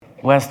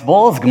West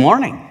Bulls, good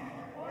morning.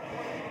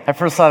 I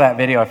first saw that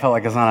video, I felt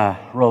like I was on a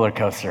roller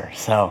coaster.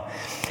 So,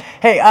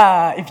 hey,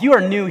 if you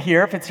are new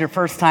here, if it's your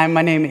first time,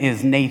 my name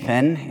is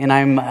Nathan, and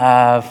I'm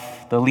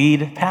the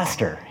lead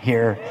pastor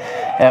here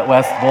at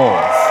West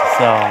Bulls.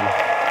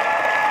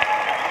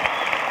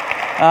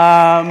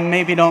 So,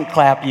 maybe don't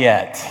clap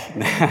yet.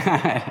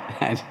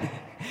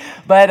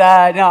 But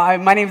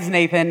my name is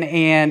Nathan,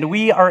 and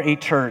we are a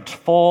church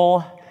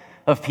full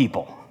of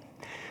people.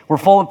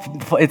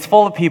 It's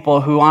full of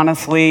people who,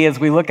 honestly, as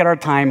we look at our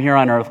time here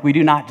on earth, we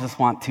do not just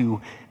want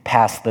to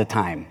pass the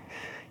time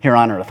here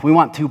on earth. We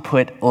want to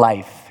put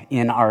life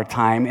in our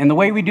time. And the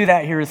way we do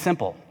that here is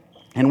simple.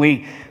 And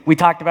we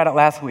talked about it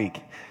last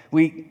week.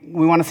 We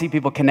want to see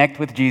people connect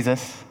with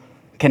Jesus,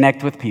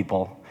 connect with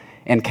people,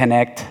 and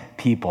connect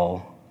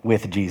people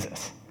with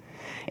Jesus.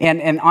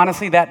 And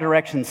honestly, that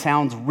direction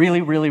sounds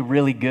really, really,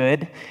 really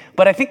good.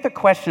 But I think the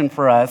question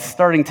for us,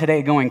 starting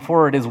today going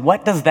forward, is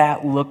what does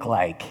that look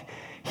like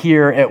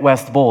here at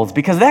West Bulls?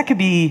 Because that could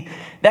be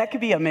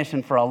a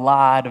mission for a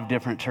lot of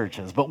different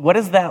churches. But what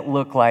does that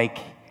look like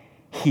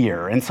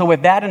here? And so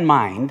with that in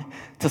mind,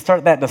 to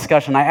start that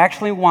discussion, I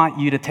actually want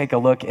you to take a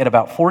look at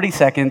about 40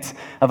 seconds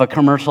of a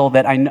commercial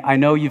that I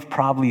know you've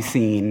probably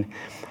seen,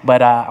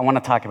 but I want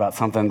to talk about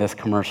something this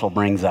commercial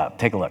brings up.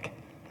 Take a look.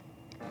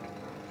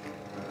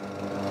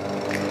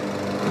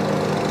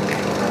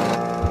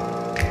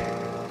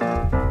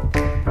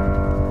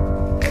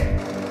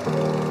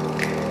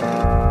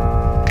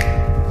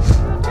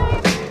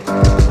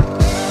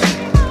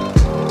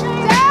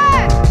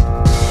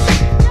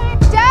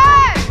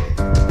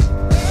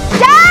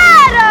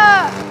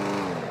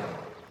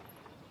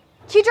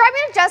 Drive me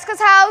to Jessica's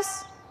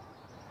house.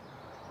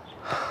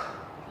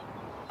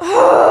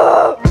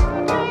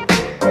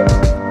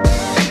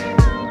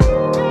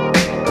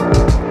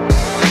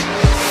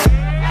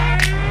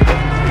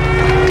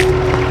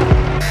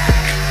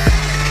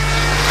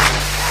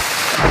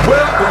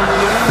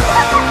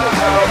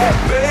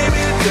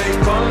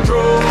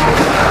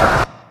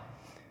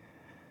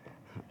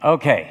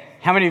 Okay,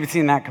 how many of you have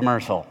seen that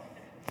commercial?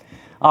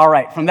 All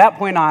right, from that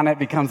point on, it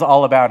becomes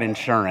all about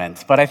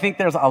insurance, but I think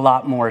there's a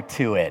lot more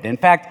to it. In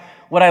fact,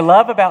 what I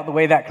love about the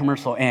way that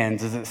commercial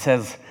ends is it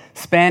says,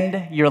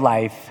 spend your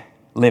life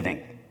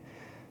living.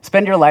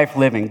 Spend your life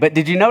living. But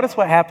did you notice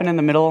what happened in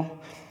the middle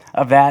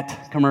of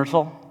that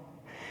commercial?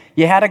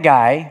 You had a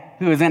guy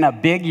who was in a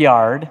big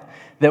yard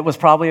that was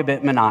probably a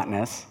bit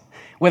monotonous,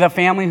 with a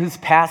family who's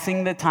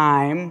passing the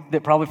time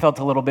that probably felt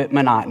a little bit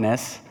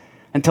monotonous,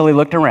 until he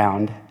looked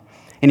around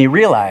and he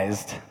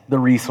realized the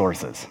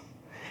resources.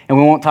 And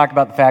we won't talk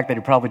about the fact that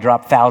he probably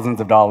dropped thousands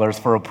of dollars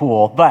for a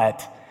pool,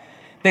 but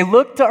they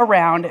looked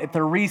around at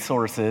their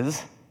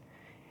resources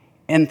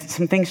and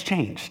some things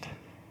changed.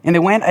 And they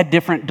went a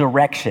different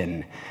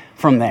direction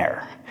from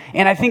there.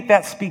 And I think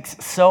that speaks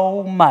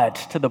so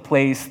much to the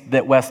place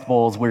that West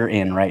Bulls we're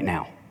in right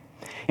now.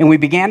 And we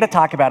began to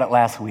talk about it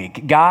last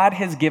week. God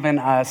has given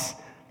us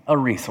a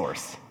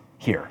resource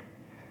here.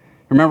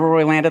 Remember where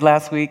we landed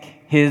last week?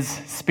 His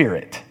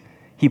Spirit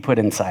He put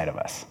inside of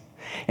us.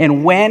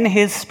 And when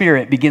His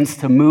Spirit begins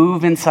to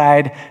move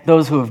inside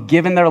those who have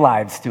given their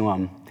lives to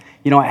Him,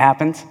 you know what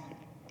happens?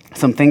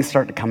 Some things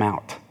start to come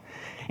out.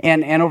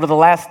 And over the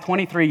last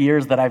 23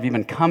 years that I've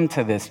even come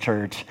to this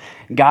church,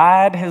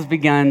 God has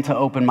begun to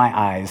open my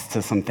eyes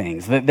to some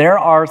things. That there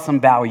are some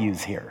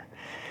values here.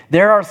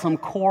 There are some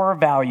core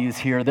values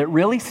here that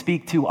really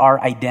speak to our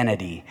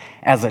identity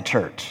as a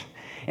church.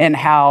 And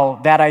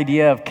how that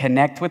idea of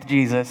connect with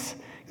Jesus,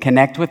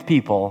 connect with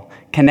people,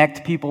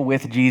 connect people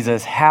with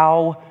Jesus,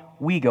 how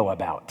we go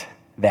about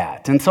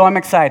that. And so I'm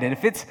excited.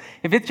 If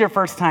it's your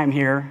first time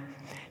here,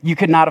 you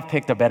could not have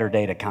picked a better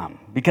day to come,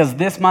 because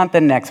this month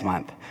and next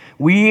month,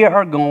 we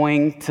are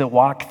going to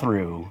walk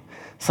through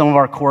some of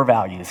our core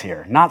values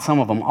here. Not some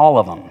of them, all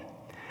of them.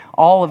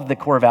 All of the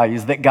core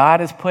values that God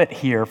has put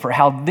here for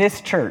how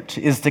this church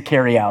is to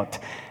carry out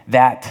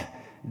that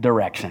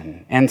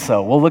direction. And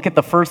so we'll look at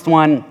the first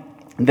one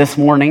this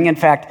morning. In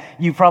fact,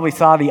 you probably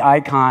saw the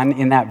icon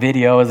in that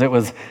video as it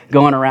was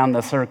going around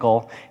the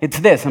circle. It's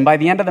this, and by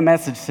the end of the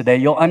message today,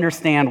 you'll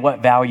understand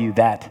what value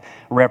that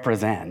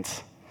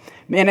represents.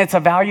 And it's a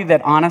value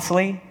that,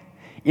 honestly,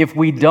 if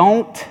we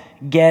don't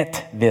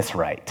get this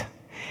right,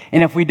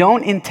 and if we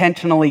don't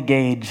intentionally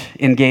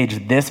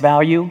engage this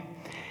value,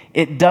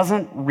 it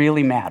doesn't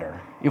really matter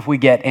if we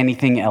get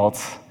anything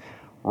else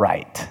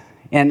right.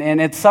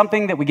 And it's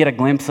something that we get a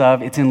glimpse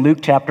of. It's in Luke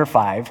chapter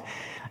 5.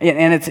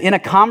 And it's in a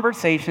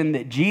conversation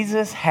that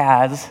Jesus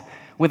has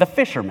with a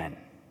fisherman.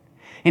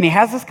 And he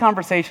has this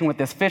conversation with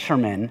this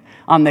fisherman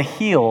on the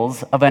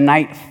heels of a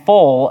night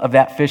full of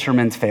that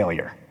fisherman's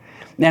failure.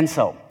 And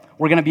so,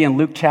 we're going to be in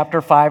Luke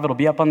chapter 5. It'll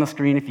be up on the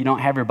screen if you don't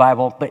have your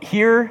Bible. But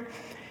here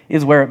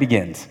is where it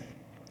begins.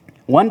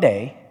 One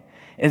day,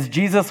 as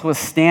Jesus was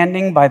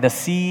standing by the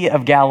Sea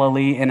of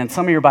Galilee, and in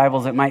some of your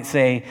Bibles it might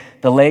say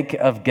the Lake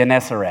of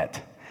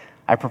Gennesaret.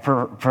 I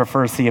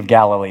prefer Sea of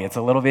Galilee. It's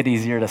a little bit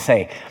easier to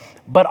say.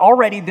 But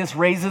already this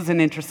raises an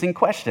interesting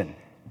question.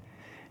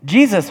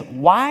 Jesus,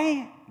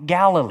 why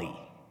Galilee?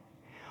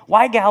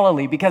 Why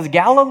Galilee? Because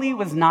Galilee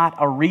was not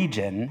a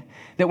region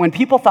that when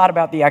people thought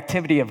about the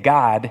activity of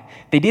God,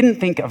 they didn't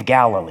think of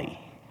Galilee.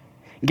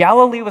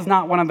 Galilee was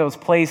not one of those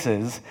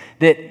places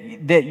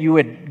that you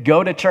would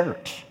go to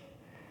church,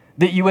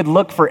 that you would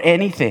look for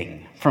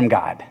anything from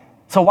God.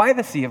 So why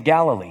the Sea of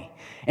Galilee?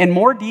 And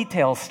more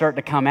details start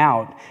to come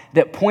out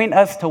that point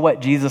us to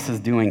what Jesus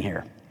is doing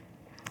here.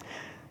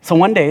 So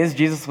one day, as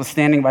Jesus was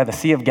standing by the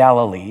Sea of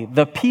Galilee,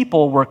 the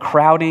people were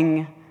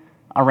crowding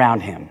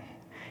around him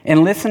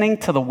and listening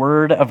to the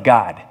word of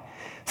God.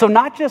 So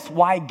not just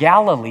why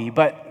Galilee,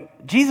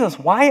 but Jesus,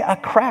 why a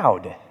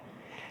crowd?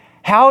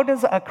 How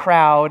does a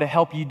crowd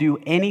help you do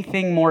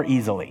anything more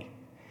easily?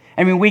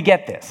 I mean, we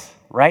get this,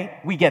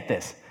 right? We get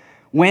this.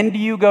 When do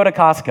you go to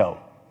Costco?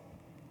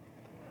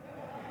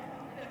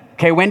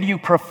 Okay, when do you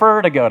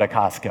prefer to go to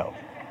Costco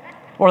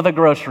or the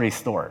grocery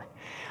store?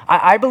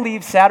 I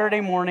believe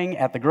Saturday morning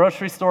at the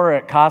grocery store or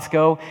at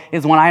Costco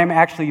is when I am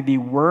actually the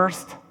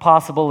worst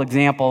possible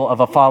example of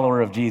a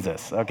follower of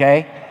Jesus,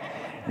 okay?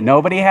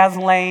 Nobody has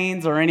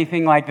lanes or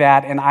anything like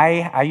that, and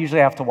I usually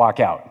have to walk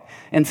out.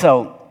 And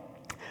so,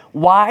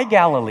 why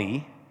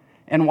Galilee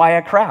and why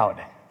a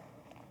crowd?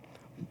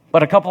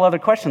 But a couple other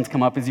questions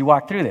come up as you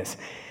walk through this.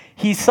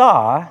 He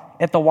saw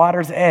at the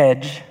water's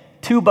edge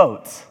 2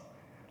 boats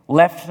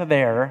left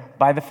there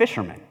by the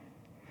fishermen.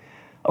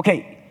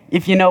 Okay,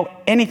 if you know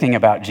anything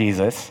about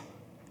Jesus,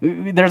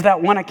 there's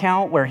that one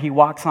account where he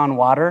walks on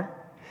water.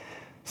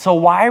 So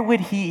why would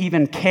he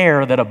even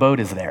care that a boat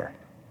is there?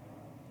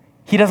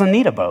 He doesn't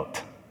need a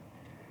boat.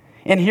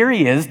 And here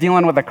he is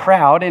dealing with a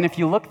crowd, and if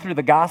you look through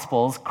the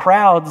Gospels,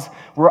 crowds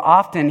were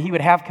often, he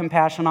would have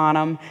compassion on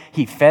them,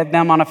 he fed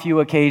them on a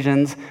few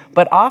occasions,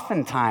 but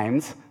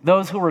oftentimes,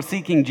 those who were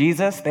seeking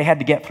Jesus, they had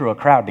to get through a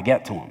crowd to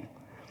get to him.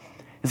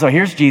 And so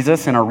here's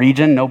Jesus in a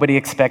region nobody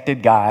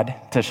expected God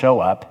to show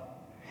up.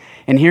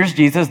 And here's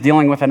Jesus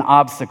dealing with an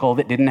obstacle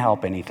that didn't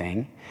help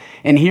anything.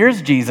 And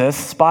here's Jesus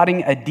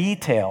spotting a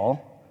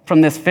detail from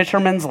this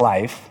fisherman's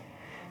life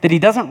that he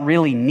doesn't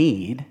really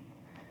need.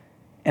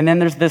 And then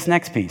there's this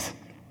next piece.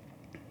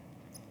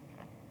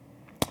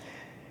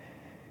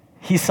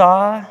 He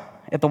saw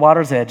at the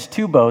water's edge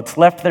 2 boats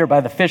left there by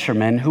the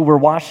fishermen who were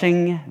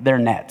washing their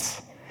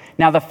nets.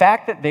 Now, the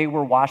fact that they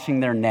were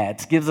washing their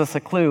nets gives us a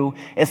clue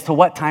as to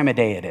what time of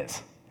day it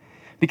is.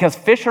 Because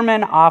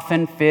fishermen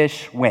often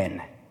fish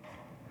when?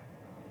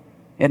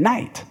 At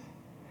night.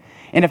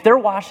 And if they're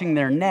washing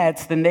their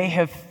nets, then they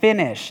have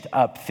finished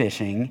up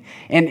fishing,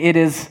 and it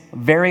is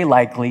very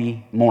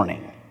likely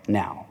morning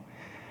now.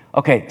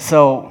 Okay,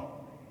 so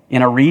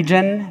in a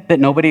region that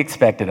nobody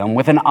expected them,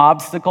 with an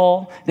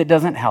obstacle that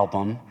doesn't help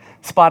them,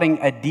 spotting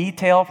a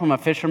detail from a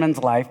fisherman's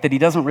life that he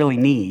doesn't really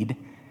need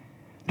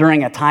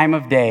during a time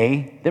of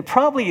day that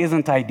probably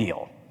isn't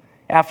ideal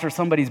after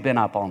somebody's been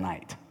up all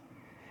night.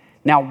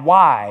 Now,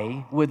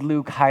 why would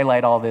Luke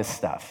highlight all this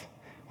stuff?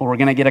 Well, we're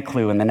going to get a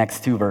clue in the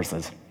next 2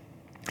 verses.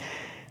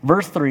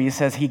 Verse 3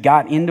 says, he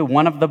got into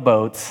one of the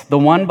boats, the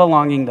one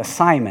belonging to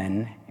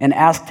Simon, and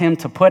asked him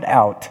to put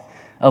out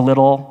a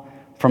little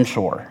from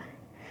shore.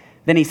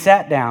 Then he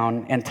sat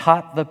down and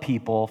taught the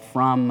people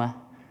from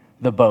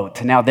the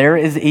boat. Now, there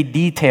is a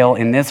detail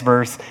in this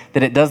verse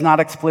that it does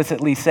not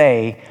explicitly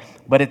say,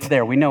 but it's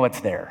there. We know it's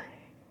there.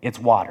 It's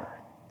water.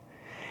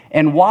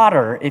 And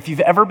water, if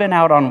you've ever been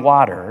out on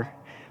water,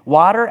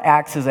 water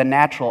acts as a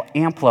natural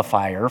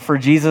amplifier for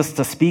Jesus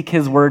to speak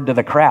his word to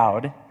the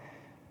crowd.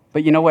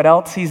 But you know what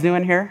else he's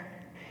doing here?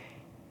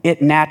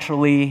 It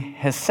naturally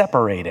has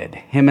separated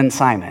him and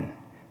Simon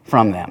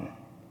from them.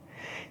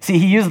 See,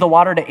 he used the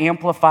water to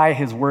amplify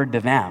his word to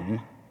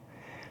them,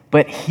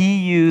 but he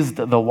used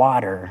the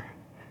water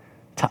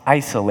to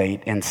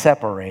isolate and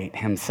separate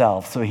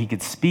himself so he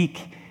could speak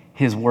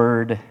his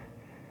word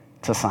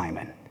to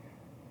Simon.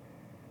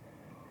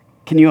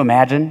 Can you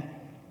imagine?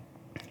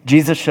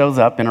 Jesus shows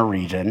up in a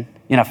region,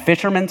 in a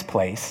fisherman's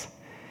place,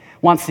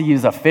 wants to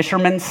use a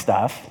fisherman's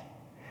stuff,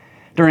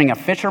 during a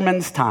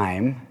fisherman's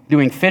time,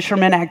 doing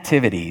fisherman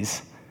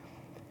activities,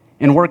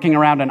 and working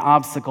around an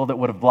obstacle that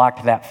would have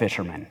blocked that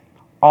fisherman.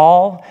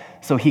 All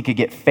so he could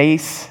get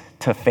face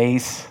to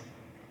face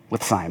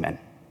with Simon.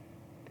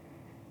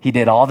 He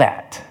did all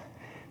that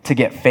to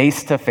get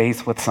face to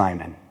face with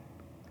Simon.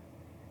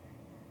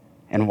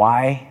 And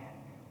why?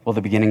 Well,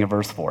 the beginning of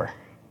verse 4.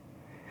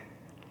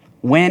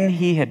 When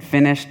he had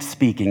finished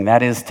speaking,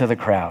 that is to the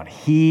crowd,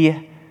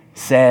 he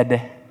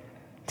said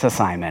to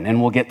Simon,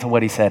 and we'll get to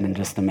what he said in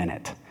just a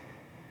minute.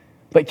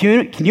 But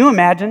can you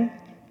imagine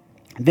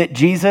that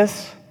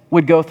Jesus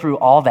would go through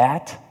all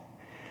that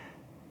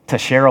to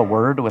share a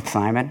word with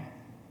Simon?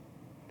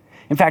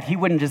 In fact, he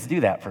wouldn't just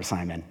do that for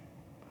Simon.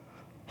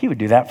 He would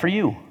do that for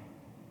you.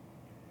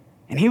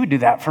 And he would do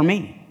that for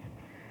me.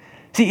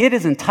 See, it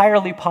is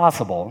entirely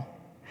possible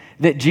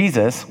that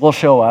Jesus will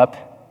show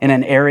up in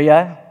an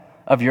area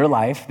of your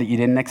life that you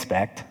didn't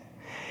expect.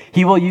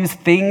 He will use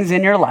things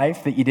in your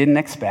life that you didn't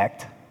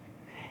expect,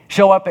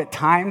 show up at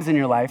times in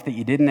your life that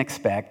you didn't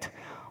expect,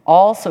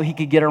 all so he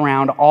could get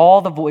around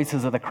all the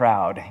voices of the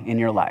crowd in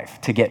your life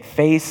to get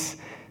face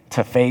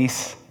to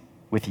face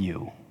with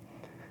you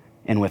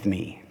and with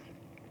me.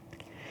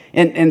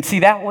 And see,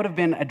 that would have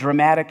been a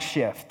dramatic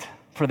shift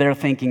for their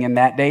thinking in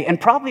that day, and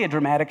probably a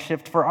dramatic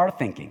shift for our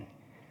thinking.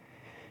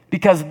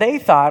 Because they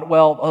thought,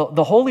 well,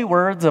 the holy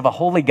words of a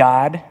holy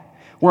God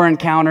were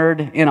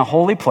encountered in a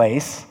holy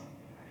place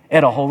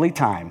at a holy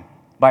time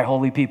by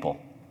holy people.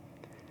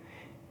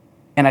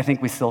 And I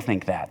think we still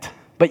think that.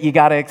 But you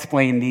got to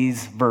explain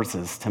these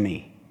verses to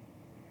me.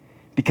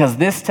 Because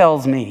this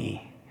tells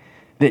me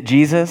that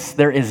Jesus,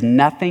 there is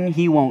nothing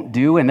he won't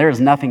do and there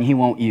is nothing he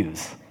won't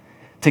use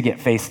to get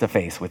face to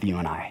face with you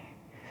and I,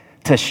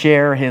 to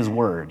share his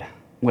word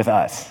with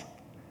us.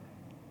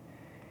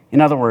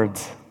 In other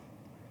words,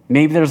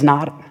 maybe there's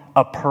not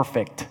a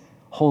perfect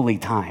holy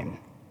time.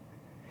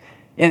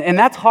 And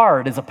that's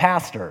hard as a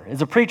pastor,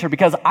 as a preacher,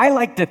 because I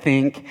like to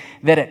think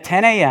that at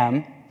 10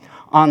 a.m.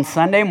 on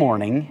Sunday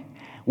morning,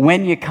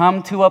 when you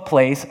come to a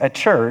place, a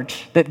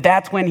church,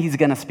 that's when he's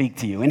going to speak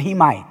to you. And he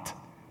might.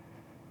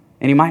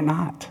 And he might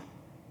not.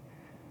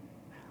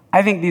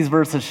 I think these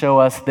verses show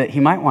us that he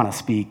might want to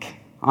speak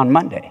on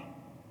Monday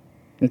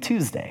and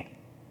Tuesday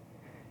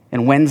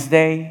and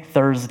Wednesday,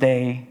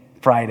 Thursday,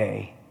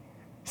 Friday,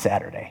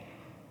 Saturday,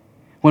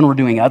 when we're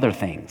doing other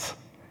things,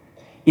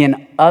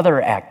 in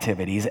other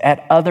activities,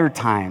 at other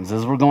times,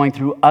 as we're going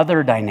through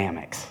other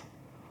dynamics.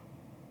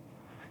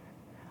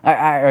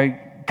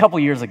 A couple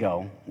years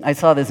ago, I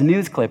saw this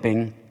news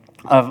clipping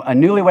of a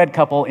newlywed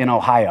couple in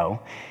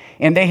Ohio,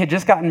 and they had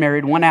just gotten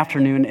married one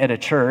afternoon at a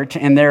church,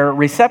 and their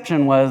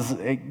reception was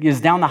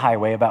down the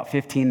highway about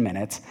 15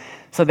 minutes.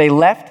 So they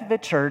left the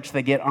church,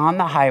 they get on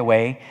the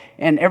highway,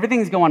 and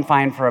everything's going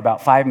fine for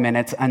about 5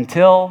 minutes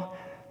until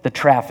the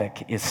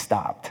traffic is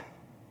stopped.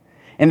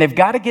 And they've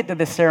got to get to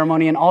this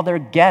ceremony, and all their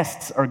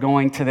guests are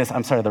going to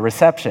the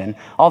reception.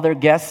 All their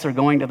guests are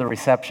going to the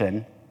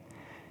reception,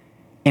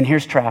 and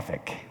here's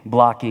traffic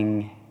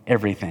blocking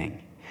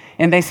everything.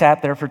 And they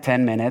sat there for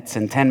 10 minutes,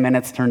 and 10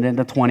 minutes turned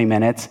into 20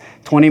 minutes.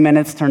 20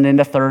 minutes turned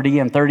into 30,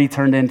 and 30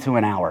 turned into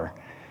an hour.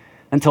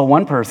 Until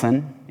one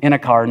person in a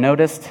car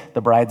noticed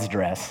the bride's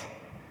dress,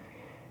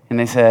 and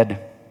they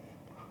said,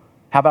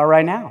 "How about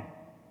right now?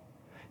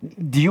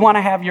 Do you want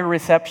to have your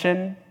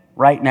reception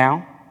right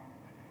now?"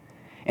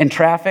 And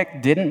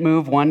traffic didn't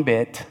move one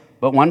bit,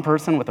 but one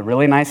person with a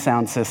really nice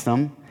sound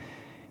system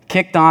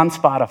kicked on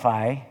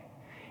Spotify,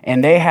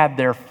 and they had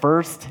their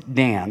first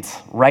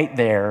dance right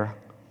there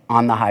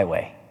on the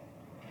highway.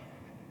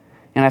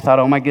 And I thought,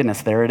 oh my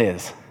goodness, there it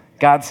is.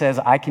 God says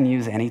I can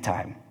use any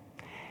time,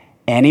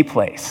 any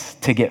place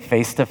to get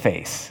face to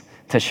face,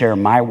 to share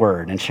my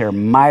word and share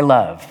my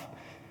love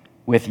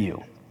with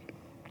you.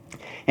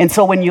 And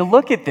so when you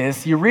look at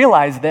this, you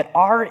realize that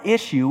our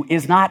issue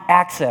is not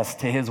access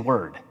to his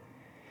word,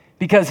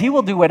 because he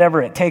will do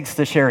whatever it takes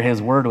to share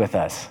his word with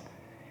us.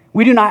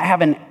 We do not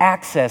have an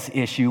access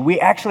issue.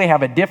 We actually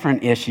have a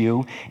different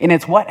issue, and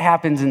it's what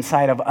happens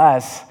inside of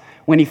us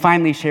when he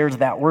finally shares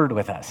that word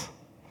with us.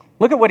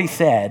 Look at what he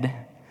said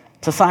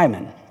to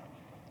Simon.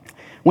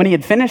 When he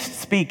had finished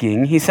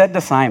speaking, he said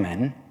to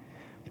Simon,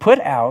 "Put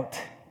out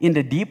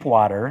into deep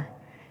water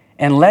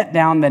and let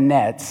down the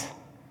nets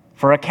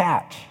for a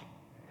catch."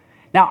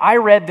 Now, I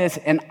read this,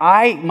 and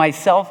I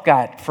myself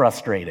got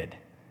frustrated,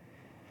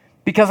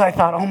 because I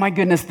thought, oh my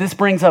goodness, this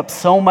brings up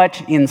so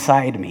much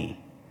inside me.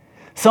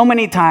 So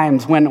many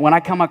times when I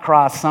come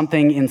across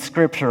something in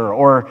Scripture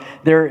or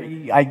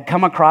I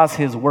come across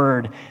his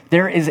word,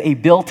 there is a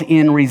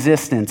built-in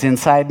resistance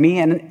inside me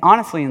and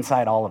honestly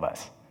inside all of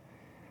us.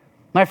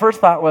 My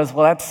first thought was,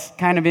 well, that's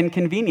kind of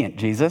inconvenient,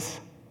 Jesus.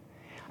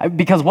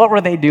 Because what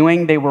were they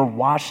doing? They were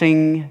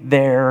washing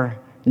their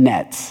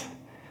nets.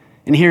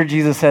 And here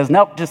Jesus says,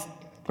 nope, just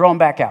throw them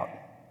back out.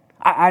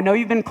 I know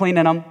you've been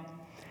cleaning them.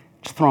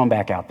 Just throw them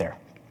back out there.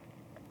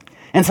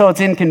 And so it's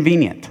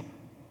inconvenient.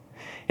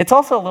 It's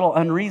also a little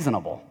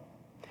unreasonable,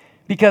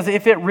 because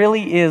if it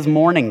really is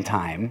morning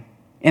time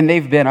and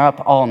they've been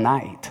up all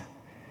night,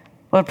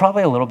 well, they're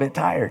probably a little bit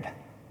tired.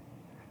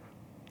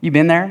 You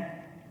been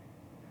there?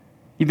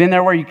 You've been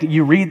there where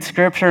you read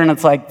Scripture and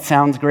it's like,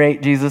 sounds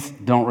great, Jesus,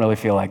 don't really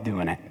feel like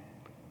doing it.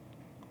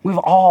 We've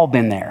all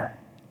been there.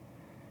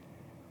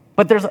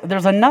 But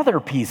there's another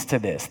piece to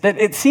this, that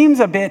it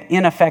seems a bit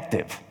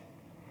ineffective.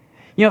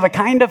 You know, the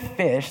kind of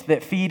fish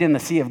that feed in the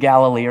Sea of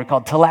Galilee are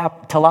called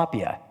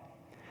tilapia.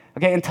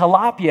 Okay, and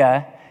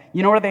tilapia,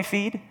 you know where they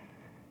feed?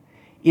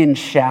 In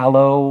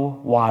shallow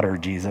water,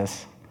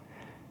 Jesus.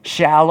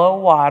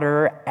 Shallow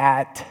water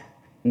at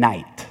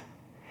night.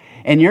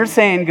 And you're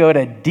saying go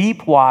to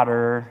deep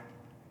water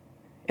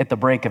at the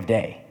break of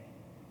day.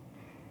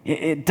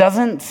 It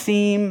doesn't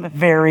seem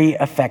very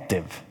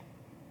effective.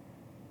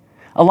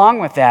 Along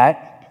with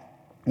that,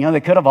 you know,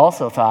 they could have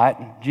also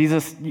thought,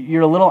 Jesus,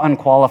 you're a little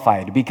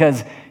unqualified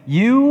because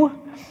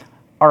you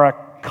are a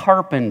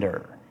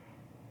carpenter.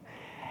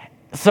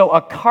 So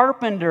a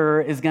carpenter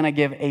is going to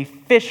give a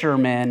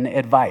fisherman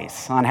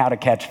advice on how to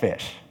catch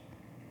fish.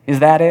 Is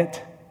that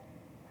it?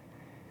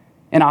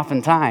 And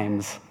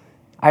oftentimes,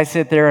 I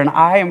sit there and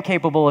I am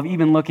capable of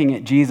even looking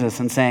at Jesus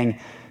and saying,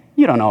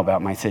 you don't know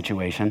about my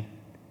situation.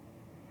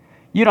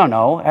 You don't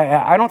know.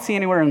 I don't see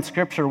anywhere in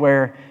Scripture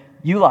where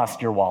you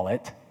lost your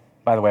wallet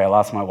By the way, I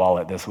lost my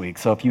wallet this week,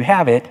 so if you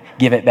have it,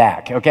 give it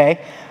back,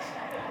 okay?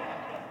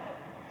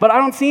 But I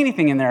don't see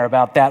anything in there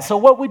about that. So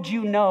what would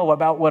you know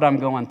about what I'm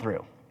going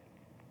through?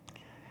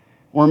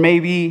 Or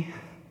maybe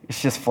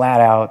it's just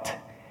flat out,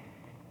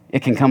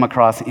 it can come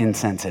across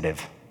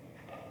insensitive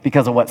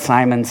because of what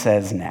Simon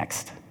says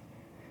next.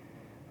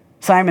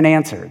 Simon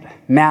answered,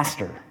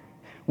 "Master,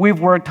 we've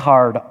worked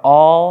hard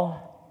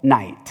all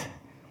night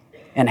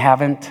and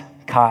haven't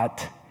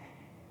caught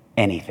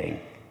anything."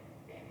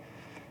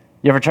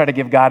 You ever try to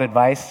give God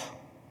advice?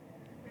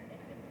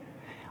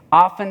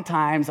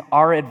 Oftentimes,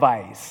 our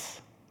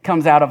advice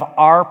comes out of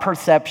our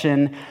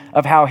perception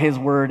of how his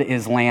word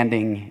is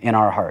landing in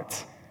our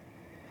hearts.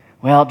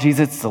 Well,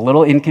 Jesus, it's a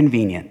little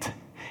inconvenient,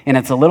 and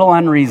it's a little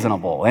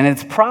unreasonable, and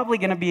it's probably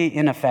going to be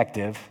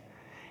ineffective.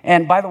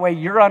 And by the way,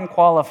 you're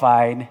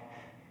unqualified,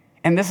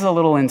 and this is a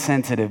little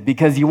insensitive,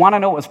 because you want to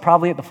know what was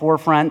probably at the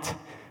forefront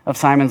of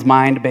Simon's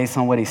mind based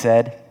on what he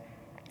said?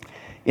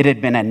 It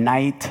had been a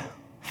night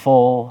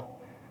full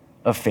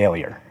of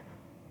failure.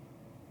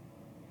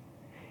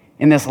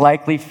 And this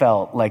likely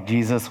felt like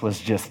Jesus was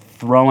just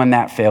throwing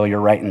that failure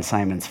right in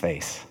Simon's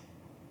face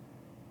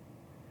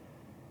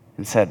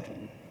and said,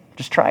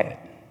 just try it.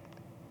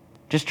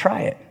 Just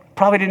try it.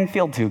 Probably didn't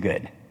feel too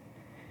good.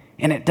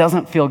 And it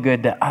doesn't feel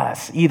good to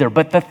us either.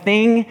 But the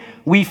thing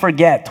we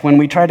forget when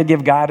we try to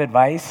give God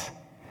advice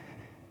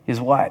is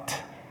what?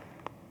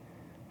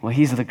 Well,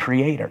 he's the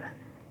creator.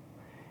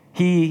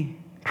 He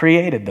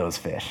created those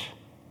fish.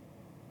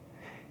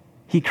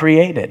 He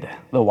created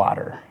the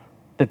water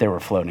that they were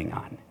floating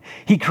on.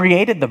 He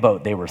created the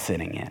boat they were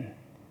sitting in.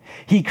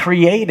 He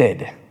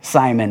created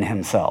Simon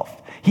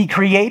himself. He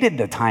created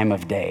the time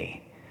of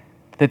day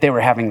that they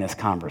were having this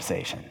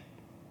conversation.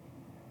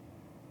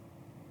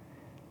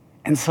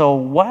 And so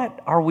what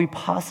are we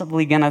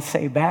possibly going to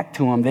say back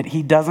to him that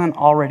he doesn't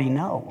already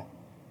know?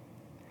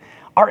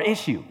 Our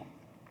issue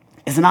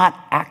is not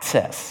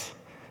access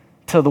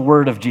to the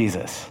word of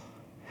Jesus.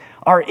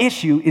 Our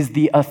issue is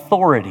the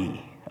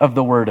authority of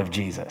the word of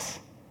Jesus.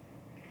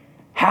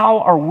 How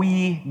are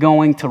we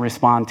going to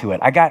respond to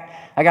it? I got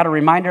a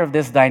reminder of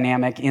this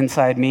dynamic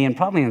inside me and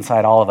probably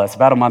inside all of us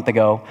about a month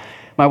ago.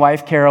 My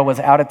wife, Carol, was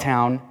out of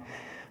town.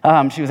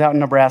 She was out in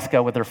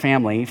Nebraska with her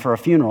family for a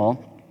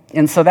funeral.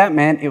 And so that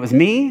meant it was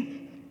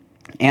me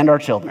and our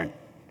children.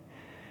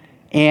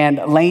 And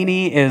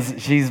Lainey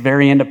she's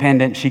very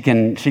independent. She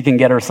can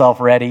get herself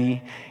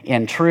ready.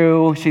 And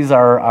True, she's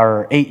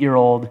our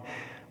 8-year-old.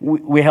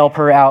 We help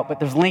her out, but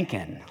there's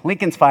Lincoln.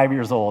 Lincoln's 5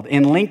 years old,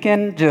 and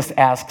Lincoln just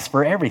asks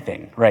for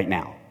everything right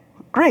now.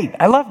 Great,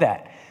 I love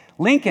that.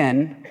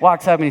 Lincoln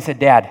walks up and he said,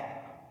 "Dad,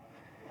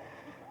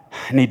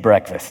 I need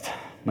breakfast.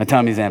 My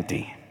tummy's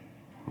empty."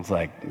 I was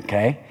like,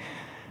 okay.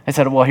 I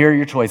said, well, here are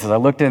your choices. I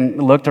looked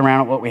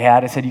around at what we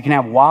had. I said, you can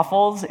have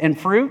waffles and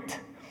fruit,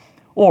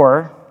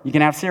 or you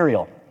can have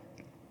cereal.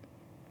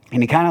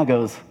 And he kind of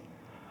goes,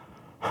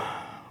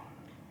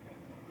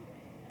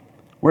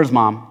 "Where's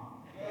Mom?"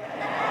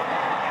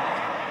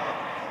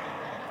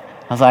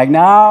 I was like,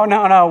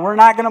 no, we're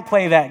not going to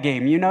play that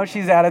game. You know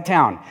she's out of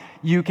town.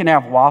 You can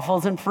have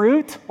waffles and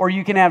fruit, or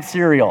you can have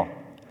cereal.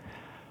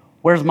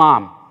 "Where's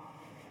Mom?"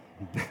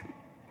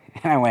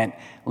 And I went,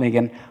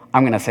 "Lincoln,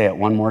 I'm going to say it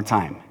one more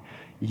time.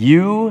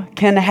 You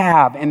can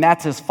have," and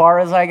that's as far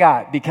as I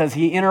got, because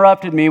he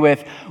interrupted me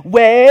with,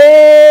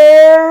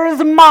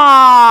 "Where's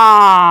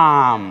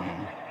Mom?"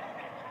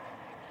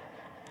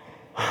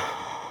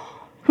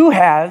 Who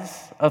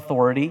has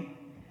authority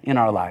in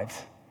our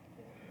lives?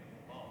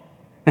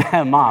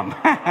 Mom.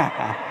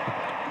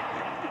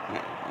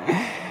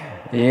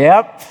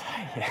 Yep.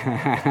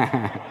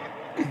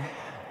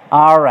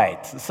 All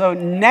right. So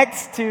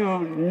next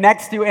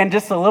to, and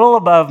just a little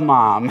above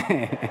Mom,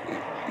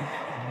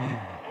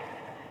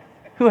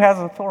 who has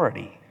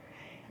authority?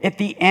 At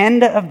the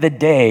end of the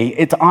day,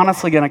 it's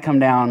honestly going to come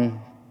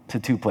down to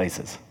two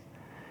places.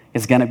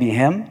 It's going to be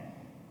him,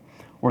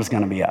 or it's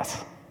going to be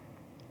us.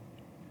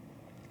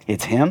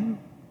 It's him,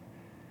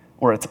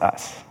 or it's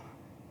us.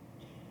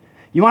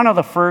 You want to know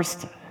the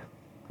first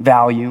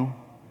value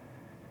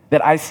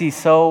that I see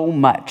so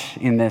much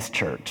in this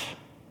church,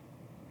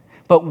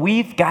 but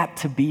we've got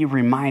to be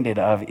reminded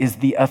of, is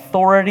the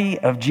authority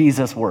of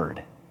Jesus'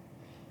 word.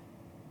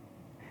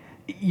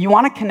 You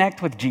want to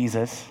connect with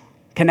Jesus,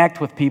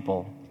 connect with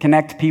people,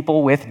 connect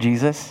people with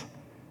Jesus?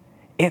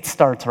 It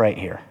starts right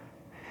here.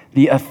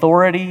 The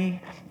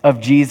authority of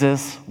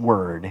Jesus'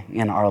 word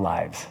in our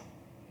lives.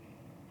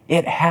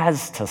 It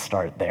has to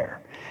start there.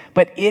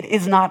 But it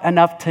is not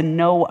enough to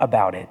know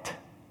about it.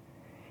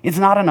 It's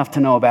not enough to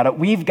know about it.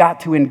 We've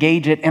got to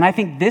engage it. And I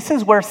think this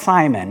is where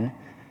Simon,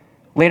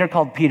 later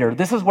called Peter,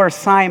 this is where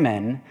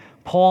Simon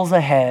pulls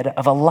ahead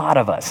of a lot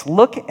of us.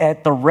 Look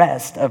at the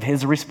rest of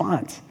his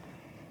response.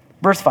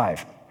 Verse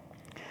 5.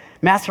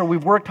 "Master,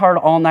 we've worked hard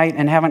all night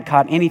and haven't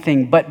caught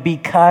anything, but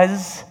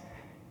because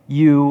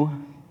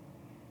you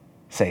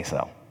say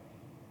so,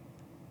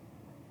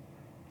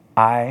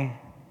 I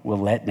will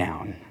let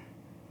down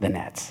the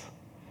nets."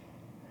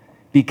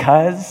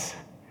 Because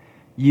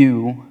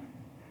you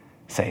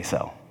say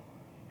so.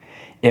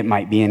 It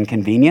might be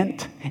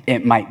inconvenient.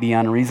 It might be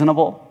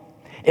unreasonable.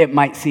 It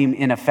might seem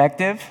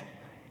ineffective.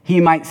 He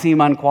might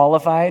seem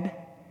unqualified.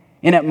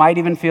 And it might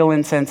even feel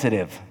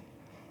insensitive.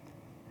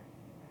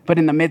 But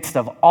in the midst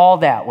of all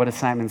that, what does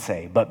Simon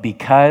say? But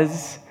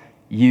because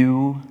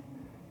you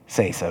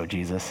say so,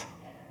 Jesus,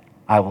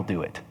 I will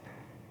do it.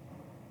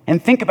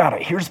 And think about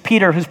it. Here's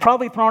Peter, who's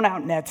probably thrown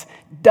out nets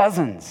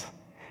dozens,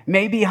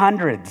 maybe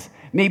hundreds,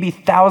 maybe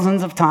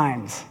thousands of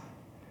times.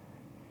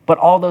 But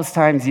all those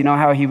times, you know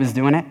how he was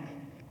doing it?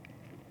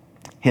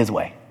 His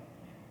way.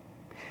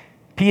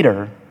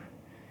 Peter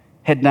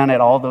had done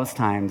it all those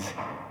times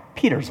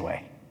Peter's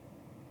way.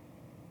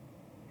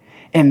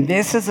 And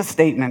this is a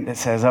statement that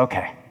says,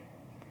 okay,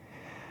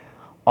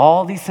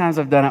 all these times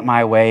I've done it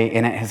my way,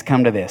 and it has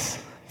come to this,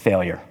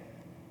 failure.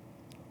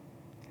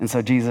 And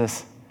so,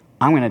 Jesus,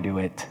 I'm going to do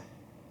it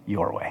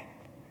your way.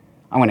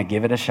 I'm going to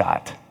give it a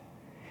shot.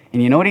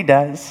 And you know what he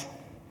does?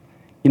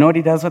 You know what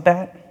he does with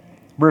that?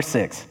 Verse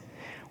 6.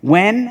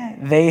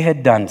 When they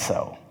had done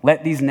so,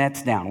 let these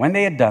nets down. When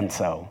they had done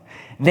so,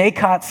 they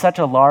caught such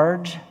a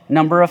large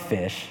number of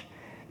fish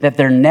that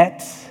their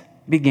nets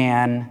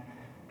began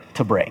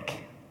to break.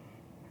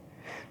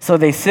 So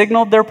they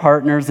signaled their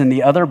partners in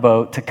the other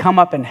boat to come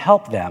up and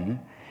help them,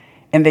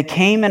 and they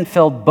came and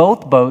filled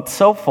both boats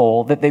so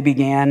full that they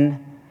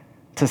began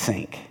to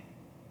sink.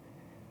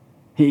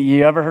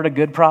 You ever heard of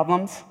good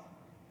problems?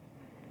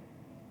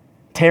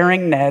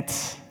 Tearing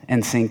nets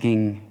and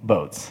sinking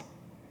boats,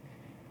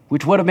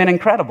 which would have been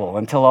incredible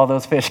until all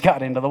those fish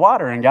got into the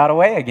water and got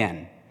away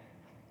again.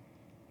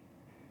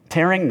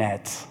 Tearing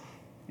nets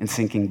and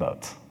sinking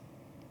boats.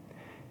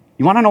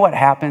 You want to know what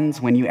happens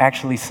when you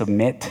actually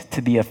submit to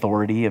the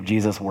authority of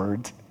Jesus'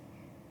 words?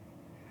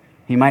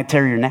 He might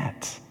tear your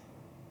nets,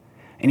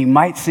 and he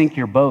might sink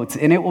your boats,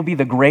 and it will be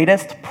the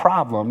greatest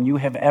problem you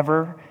have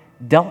ever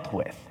dealt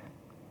with.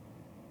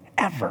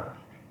 Ever.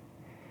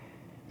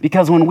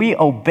 Because when we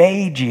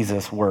obey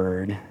Jesus'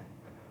 word,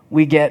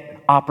 we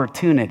get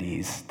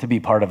opportunities to be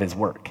part of his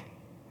work.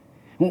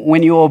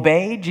 When you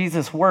obey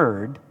Jesus'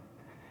 word,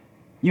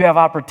 you have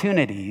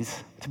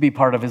opportunities to be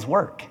part of his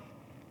work.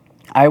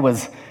 I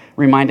was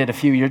reminded a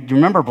few years, do you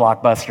remember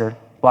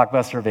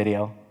Blockbuster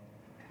Video?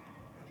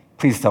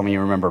 Please tell me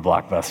you remember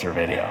Blockbuster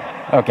Video.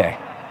 Okay.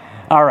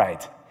 All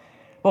right.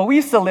 Well, we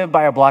used to live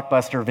by a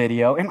Blockbuster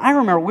Video, and I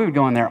remember we would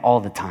go in there all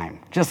the time.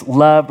 Just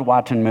loved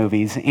watching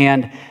movies.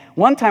 And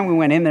one time we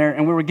went in there,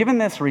 and we were given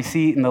this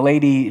receipt, and the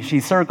lady, she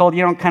circled,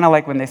 kind of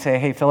like when they say,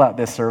 hey, fill out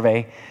this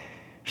survey.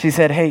 She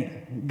said,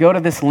 hey, go to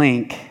this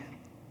link.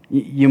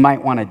 You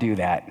might want to do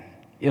that.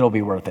 It'll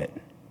be worth it.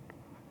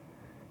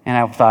 And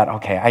I thought,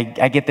 okay,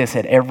 I get this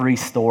at every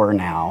store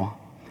now.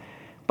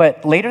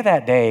 But later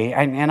that day,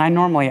 I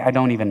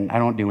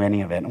don't do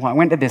any of it. Well, I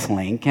went to this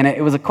link, and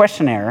it was a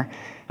questionnaire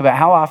about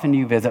how often do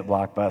you visit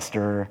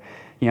Blockbuster,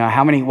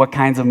 what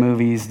kinds of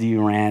movies do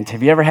you rent,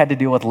 have you ever had to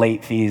deal with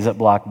late fees at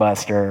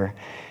Blockbuster?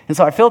 And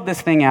so I filled this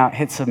thing out,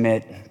 hit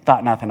submit,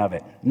 thought nothing of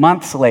it.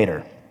 Months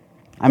later,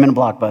 I'm in a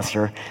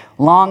Blockbuster,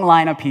 long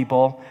line of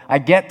people. I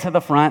get to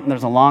the front, and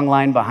there's a long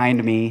line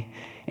behind me,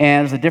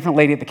 and there's a different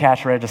lady at the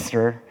cash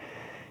register.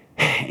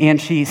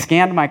 And she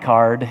scanned my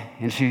card,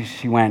 and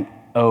she went,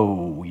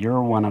 oh,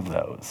 you're one of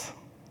those.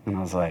 And I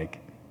was like,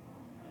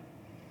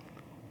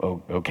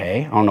 oh,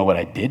 okay, I don't know what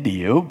I did to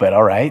you, but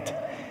all right.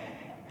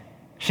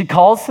 She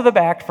calls to the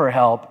back for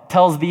help,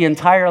 tells the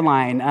entire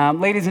line,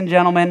 ladies and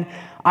gentlemen,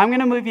 I'm going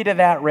to move you to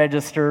that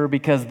register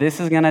because this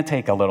is going to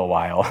take a little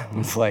while. I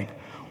was like,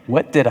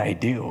 what did I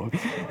do?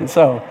 And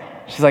so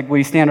she's like, will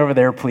you stand over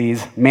there,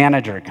 please?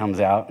 Manager comes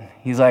out.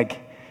 He's like,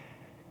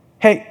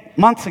 hey,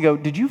 months ago,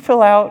 did you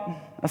fill out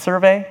a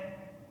survey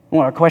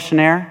or a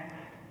questionnaire?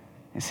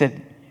 I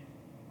said,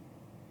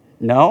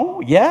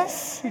 no,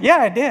 yes, yeah,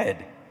 I did.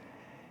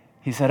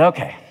 He said,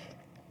 okay,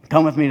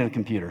 come with me to the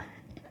computer.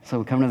 So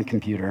we come to the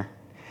computer,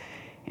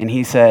 and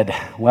he said,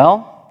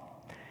 well,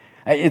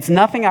 it's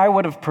nothing I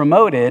would have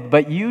promoted,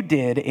 but you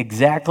did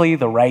exactly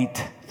the right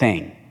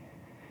thing.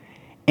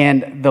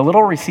 And the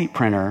little receipt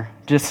printer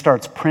just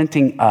starts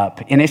printing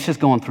up, and it's just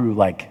going through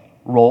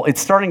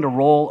it's starting to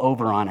roll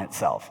over on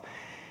itself.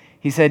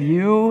 He said,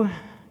 you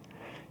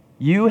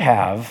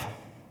have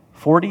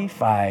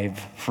 45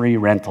 free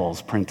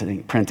rentals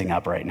printing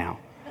up right now.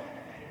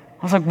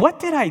 I was like, what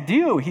did I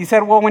do? He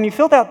said, well, when you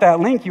filled out that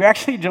link, you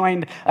actually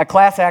joined a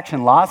class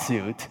action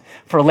lawsuit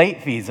for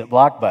late fees at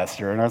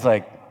Blockbuster. And I was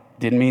like,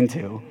 didn't mean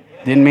to.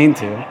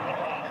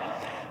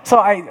 So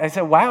I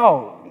said,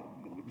 wow,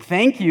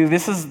 thank you.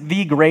 This is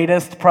the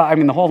greatest,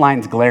 the whole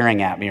line's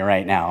glaring at me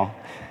right now.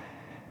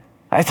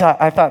 I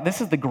thought,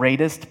 this is the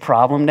greatest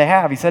problem to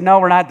have. He said, no,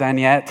 we're not done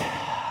yet.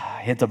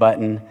 Hit a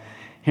button.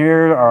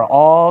 Here are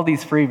all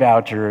these free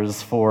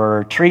vouchers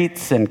for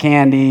treats and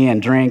candy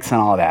and drinks and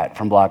all that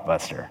from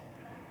Blockbuster.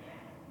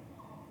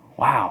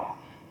 Wow.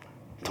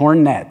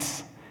 Torn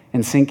nets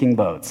and sinking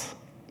boats.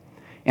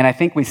 And I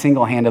think we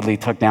single-handedly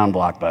took down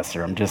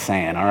Blockbuster. I'm just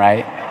saying, all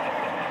right?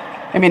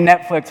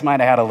 Netflix might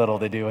have had a little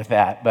to do with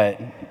that, but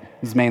it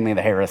was mainly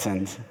the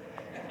Harrisons.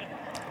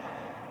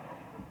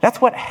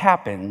 That's what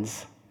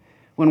happens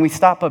when we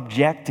stop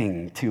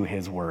objecting to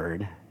his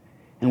word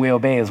and we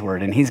obey his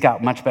word. And he's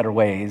got much better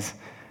ways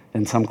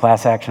than some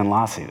class action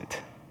lawsuit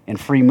and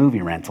free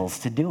movie rentals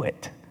to do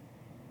it.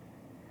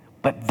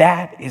 But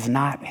that is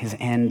not his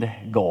end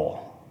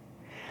goal.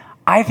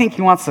 I think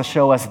he wants to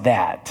show us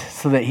that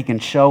so that he can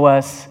show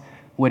us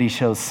what he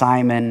shows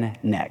Simon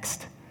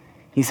next.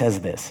 He says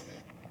this.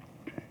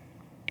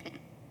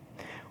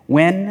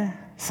 When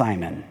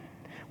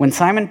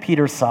Simon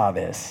Peter saw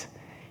this,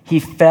 he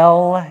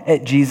fell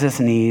at Jesus'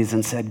 knees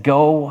and said,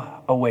 "Go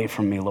away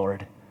from me,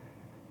 Lord.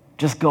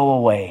 Just go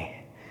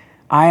away.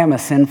 I am a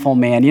sinful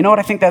man." You know what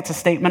I think that's a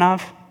statement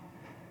of?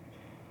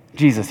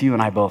 Jesus, you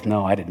and I both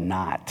know I did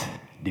not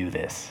do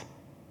this.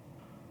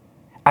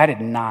 I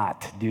did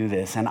not do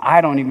this, and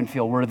I don't even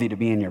feel worthy to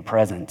be in your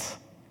presence.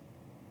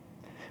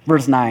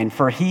 Verse 9,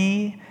 for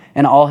he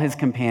and all his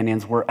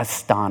companions were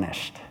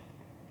astonished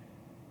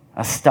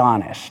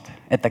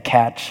at the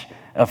catch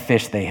of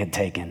fish they had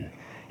taken.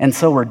 And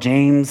so were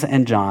James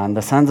and John,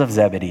 the sons of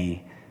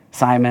Zebedee,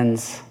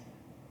 Simon's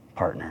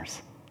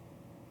partners.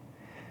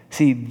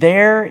 See,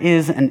 there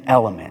is an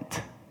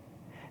element.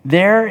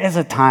 There is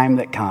a time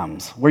that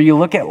comes where you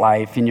look at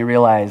life and you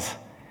realize,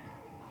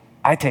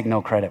 I take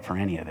no credit for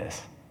any of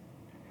this.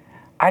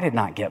 I did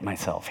not get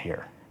myself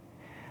here.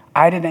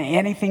 I didn't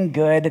anything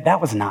good.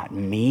 That was not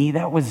me.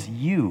 That was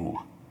you,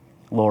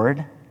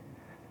 Lord.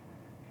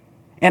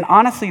 And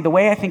honestly, the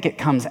way I think it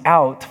comes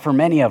out for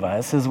many of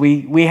us is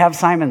we have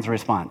Simon's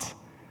response.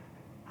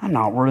 I'm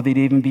not worthy to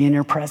even be in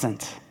your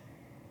presence.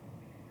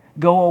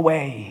 Go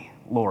away,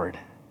 Lord.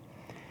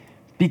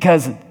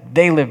 Because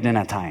they lived in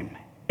a time,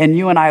 and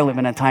you and I live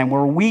in a time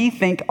where we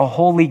think a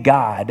holy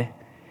God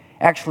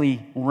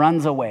actually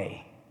runs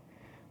away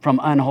from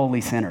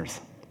unholy sinners.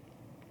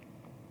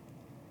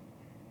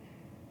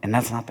 And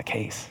that's not the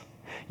case.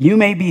 You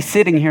may be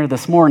sitting here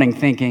this morning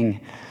thinking,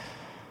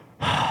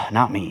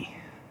 not me.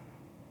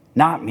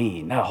 Not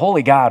me. No,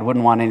 holy God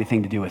wouldn't want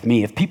anything to do with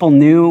me. If people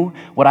knew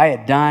what I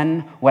had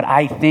done, what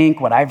I think,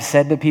 what I've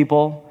said to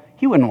people,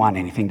 he wouldn't want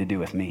anything to do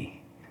with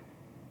me.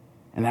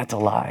 And that's a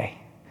lie.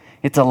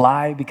 It's a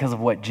lie because of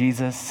what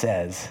Jesus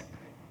says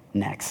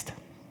next.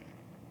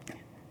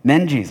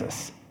 Then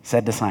Jesus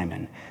said to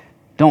Simon,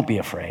 don't be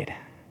afraid.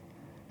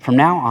 From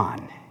now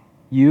on,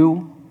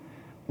 you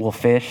will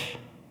fish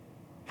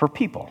for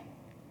people.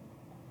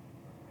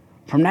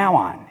 From now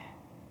on,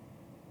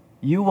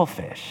 you will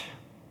fish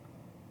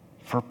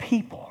for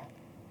people.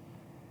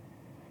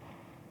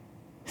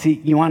 See,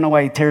 you want to know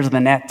why he tears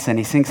the nets and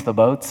he sinks the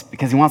boats?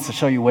 Because he wants to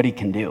show you what he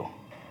can do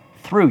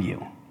through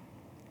you.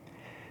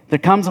 There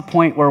comes a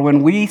point where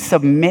when we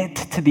submit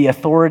to the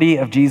authority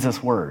of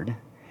Jesus' word,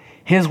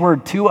 his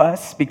word to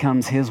us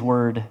becomes his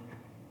word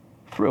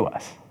through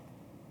us.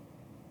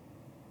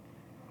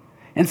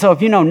 And so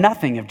if you know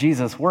nothing of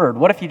Jesus' word,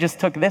 what if you just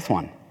took this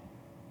one?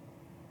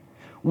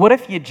 What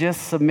if you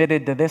just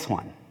submitted to this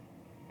one?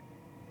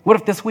 What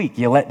if this week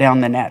you let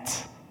down the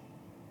nets?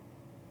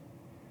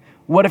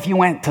 What if you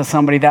went to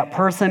somebody, that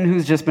person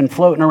who's just been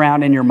floating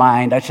around in your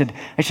mind, I should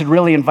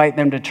really invite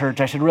them to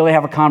church, I should really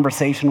have a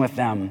conversation with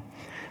them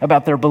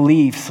about their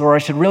beliefs, or I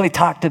should really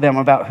talk to them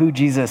about who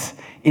Jesus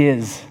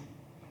is.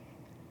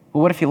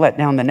 Well, what if you let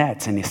down the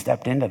nets and you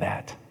stepped into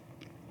that?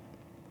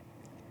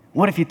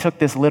 What if you took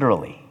this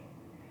literally?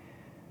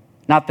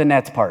 Not the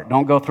nets part.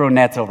 Don't go throw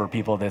nets over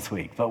people this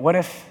week. But what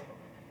if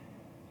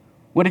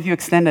you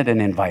extended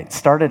an invite,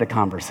 started a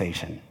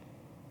conversation,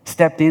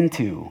 stepped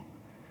into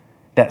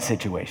that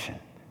situation?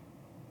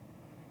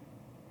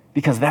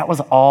 Because that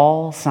was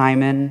all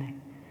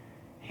Simon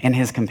and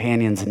his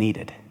companions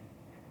needed.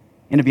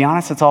 And to be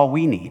honest, it's all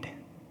we need.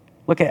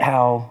 Look at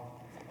how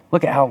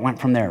it went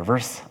from there.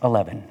 Verse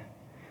 11.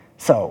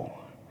 So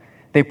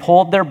they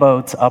pulled their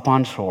boats up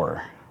on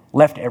shore,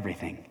 left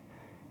everything,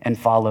 and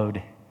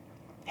followed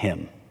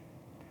him.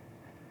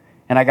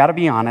 And I got to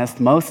be honest,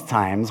 most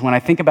times when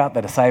I think about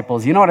the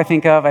disciples, you know what I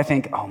think of? I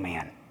think, oh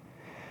man,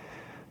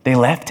 they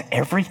left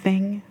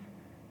everything?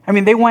 I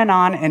mean, they went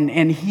on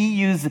and he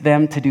used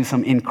them to do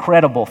some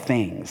incredible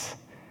things,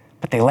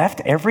 but they left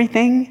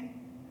everything?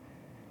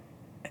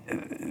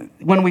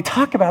 When we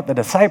talk about the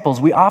disciples,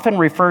 we often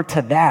refer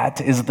to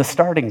that as the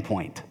starting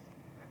point.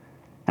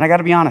 And I got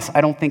to be honest,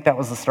 I don't think that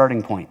was the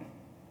starting point.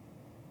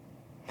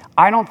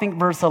 I don't think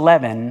verse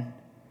 11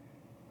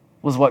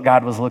 was what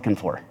God was looking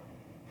for.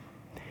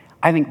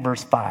 I think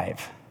verse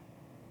 5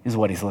 is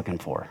what he's looking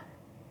for.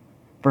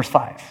 Verse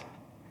 5,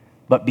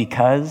 but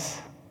because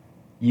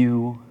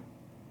you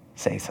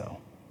say so.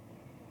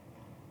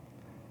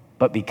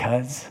 But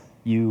because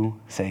you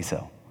say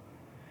so.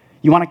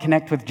 You want to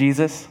connect with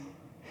Jesus?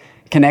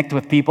 Connect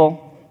with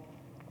people?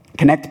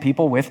 Connect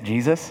people with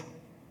Jesus?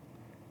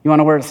 You want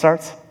to know where it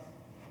starts?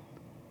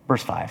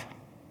 Verse 5.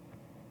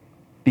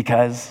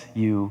 Because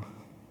you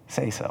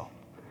say so.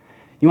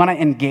 You want to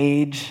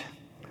engage,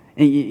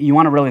 you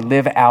want to really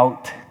live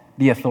out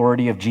the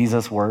authority of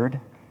Jesus' word?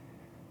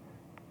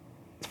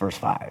 It's verse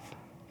 5.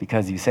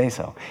 Because you say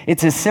so.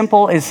 It's as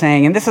simple as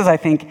saying, and this is, I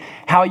think,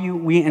 how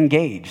we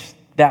engage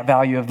that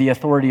value of the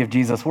authority of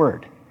Jesus'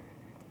 word.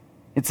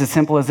 It's as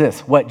simple as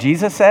this. What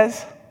Jesus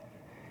says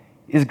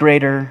is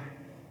greater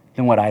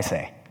than what I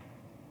say.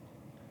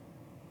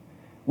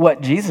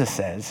 What Jesus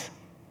says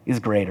is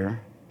greater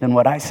than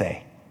what I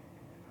say.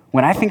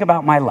 When I think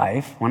about my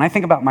life, when I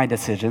think about my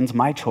decisions,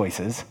 my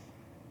choices,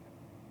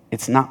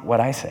 it's not what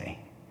I say.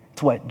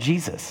 It's what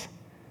Jesus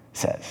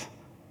says.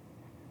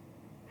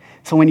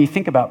 So when you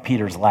think about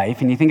Peter's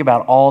life and you think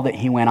about all that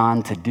he went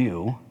on to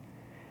do,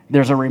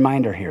 there's a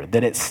reminder here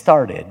that it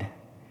started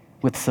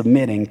with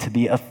submitting to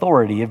the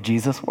authority of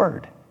Jesus'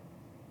 word.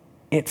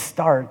 It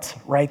starts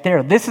right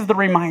there. This is the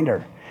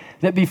reminder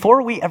that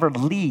before we ever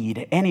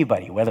lead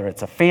anybody, whether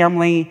it's a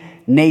family,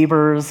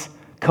 neighbors,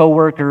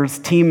 coworkers,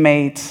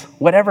 teammates,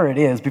 whatever it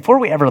is, before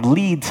we ever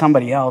lead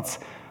somebody else,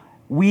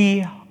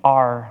 we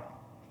are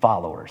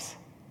followers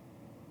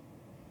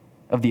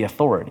of the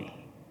authority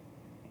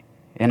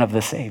and of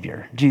the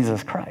Savior,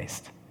 Jesus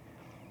Christ.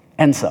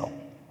 And so,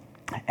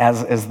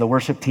 as the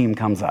worship team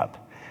comes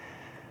up,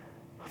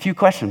 a few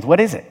questions.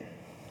 What is it?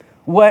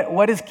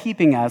 What is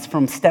keeping us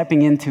from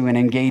stepping into and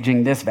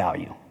engaging this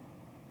value?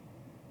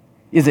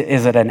 Is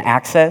it an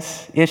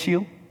access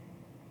issue?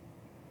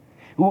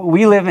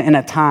 We live in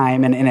a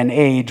time and in an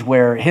age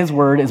where his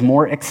word is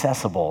more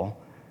accessible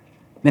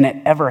than it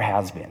ever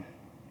has been.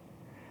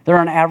 There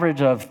are an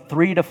average of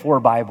 3 to 4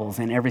 Bibles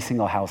in every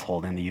single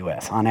household in the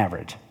U.S., on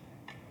average.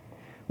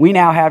 We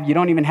now have, you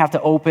don't even have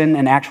to open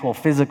an actual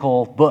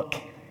physical book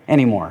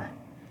anymore.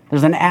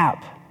 There's an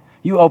app.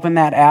 You open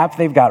that app,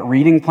 they've got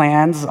reading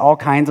plans, all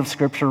kinds of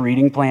scripture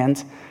reading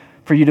plans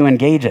for you to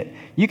engage it.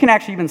 You can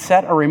actually even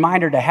set a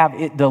reminder to have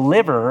it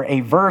deliver a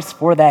verse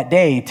for that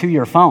day to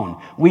your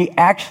phone. We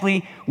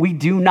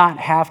do not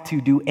have to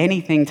do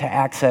anything to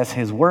access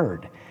his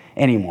word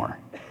anymore.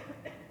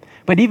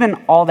 But even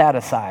all that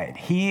aside,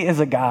 he is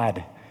a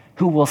God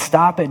who will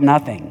stop at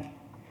nothing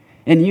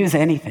and use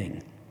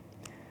anything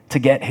to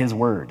get his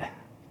word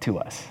to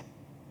us.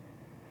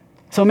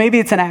 So maybe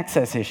it's an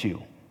access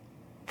issue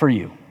for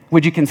you.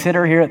 Would you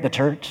consider here at the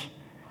church,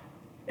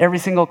 every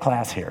single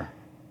class here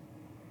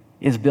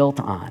is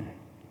built on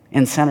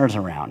and centers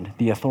around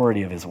the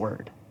authority of his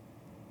word.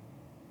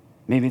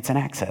 Maybe it's an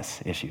access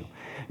issue.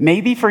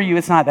 Maybe for you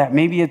it's not that.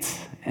 Maybe it's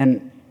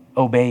an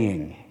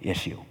obeying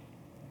issue.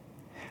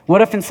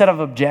 What if instead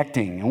of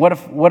objecting, and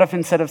what if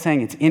instead of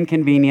saying it's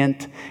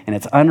inconvenient and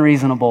it's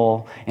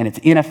unreasonable and it's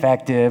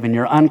ineffective and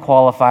you're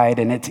unqualified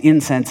and it's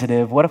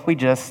insensitive, what if we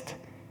just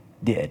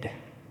did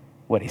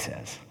what he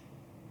says?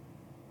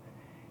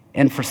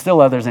 And for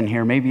still others in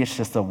here, maybe it's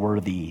just a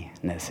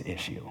worthiness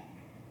issue.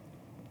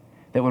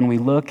 That when we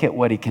look at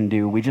what he can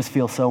do, we just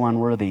feel so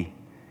unworthy.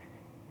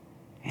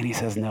 And he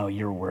says, no,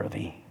 you're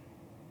worthy.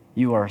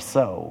 You are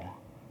so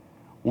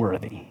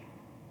worthy.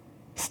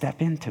 Step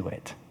into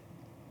it.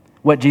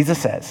 What Jesus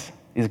says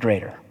is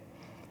greater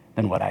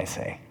than what I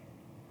say.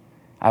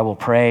 I will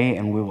pray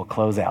and we will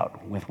close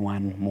out with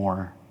one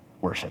more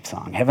worship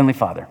song. Heavenly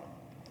Father,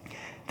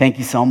 thank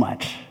you so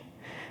much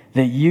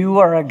that you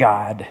are a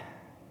God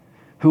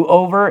who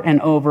over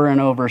and over and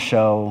over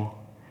show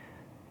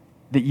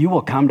that you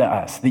will come to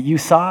us, that you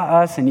saw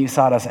us and you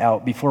sought us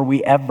out before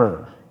we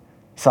ever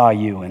saw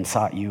you and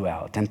sought you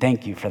out. And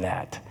thank you for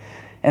that.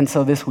 And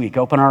so this week,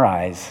 open our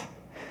eyes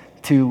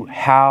to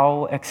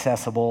how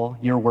accessible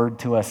your word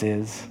to us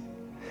is.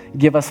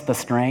 Give us the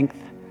strength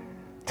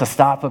to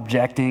stop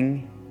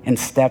objecting and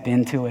step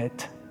into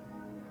it.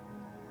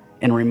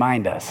 And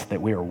remind us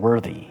that we are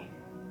worthy.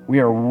 We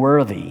are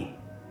worthy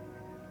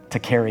to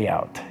carry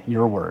out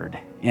your word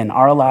in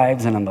our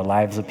lives and in the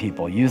lives of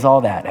people. Use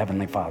all that,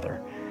 Heavenly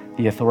Father,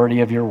 the authority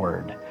of your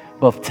word,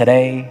 both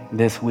today,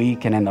 this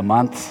week, and in the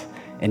months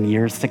and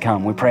years to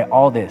come. We pray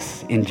all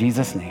this in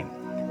Jesus' name.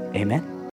 Amen.